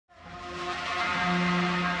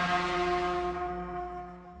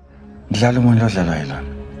Dlala umuntu odlala yilona.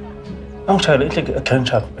 Angishayela ihle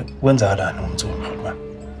ekhenshap kwenzakalani ngomthumo man.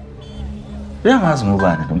 Uyangazi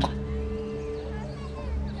ngubani lo mqondo.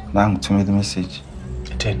 Ngithumela i-message.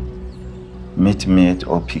 Etheni? Meet me at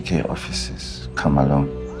OPK offices. Come along.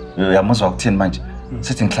 Uyamuzwa ukuthini manje?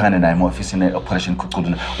 Sithi ngihlangane naye e-office ne-operation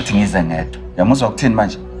Khuculu uthi ngize ngedwa. Uyamuzwa ukuthini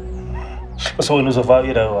manje? So wena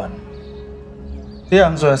uzovayela wani?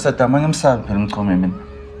 Ngizoyasadama ngimsabi phela Mocumi mina.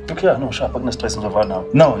 Okay, no shapa kune stress ngizovala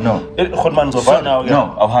nawe. No. Khona ngizovala nawe ke.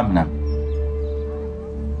 No, awuhambi nami.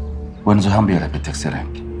 Wena uzohamba lapha e-taxi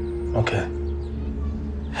rank. Okay.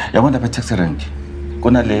 Yabona lapha e-taxi rank.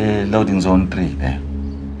 Kunale loading zone 3 le.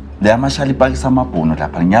 Le amashali ipakisa amabhono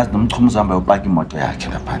lapha. Ngiyazi nomchumi uzihamba uyopaka imoto yakhe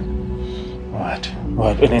lapha. Right.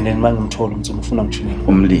 Enene mangimthola umthumo ufuna ngijinile.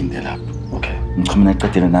 Umlinde lapha. Okay. Mchumi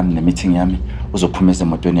naqedela nami ne-meeting yami uzophumeza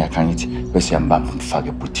emotweni yakhe angithi bese yambamba umfake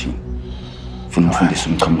ebhuthini. Ufuna umfundisa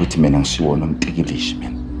umchumi ukuthi mina ngisiwona umtikilishi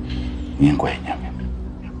mina. Ngingwenya mina.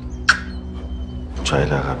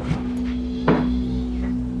 Jayela kabi.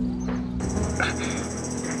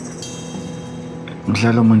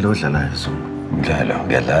 Mdlalo umuntu odlalayo Zungu.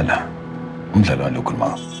 Ngiyadlala. Umdlalo walokhu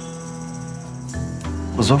ma.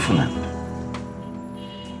 Uzofuna?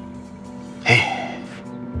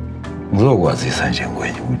 Ngizokwazisa nje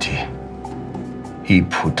ngwenye ukuthi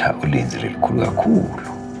iphutha ulenzile likhulu kakhulu.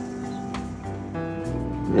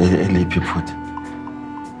 Eliphi iphutha?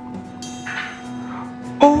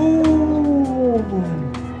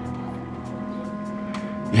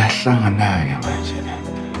 Yahlangana-ke manje.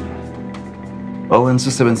 Wena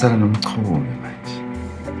usebenzisana nomchumi manje.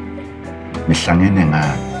 Nihlangene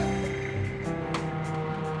ngani?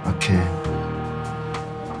 Okay.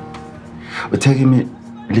 Utheke imi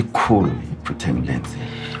likhulu iphutha engilenzile.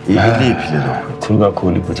 Iliphi lelo Khulu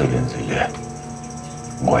kakhulu iphutha olenzile.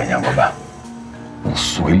 Ngwenya ngoba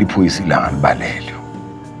usuke liphoyisa ilanga libalelo.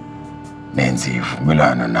 Nenza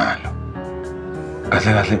ivumelwano nalo.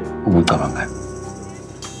 Kahle ukucabangana.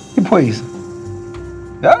 Iphoyisa.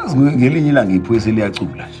 Yazi ngelinye ilanga iphoyisa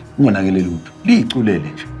liyacula nje. Ungonakeleli lutho.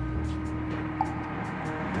 Liyiculele nje.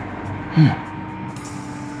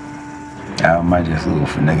 Manje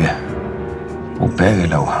sizofuneka ubheke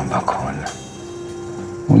la uhamba khona.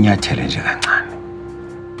 Unyathele nje kancane.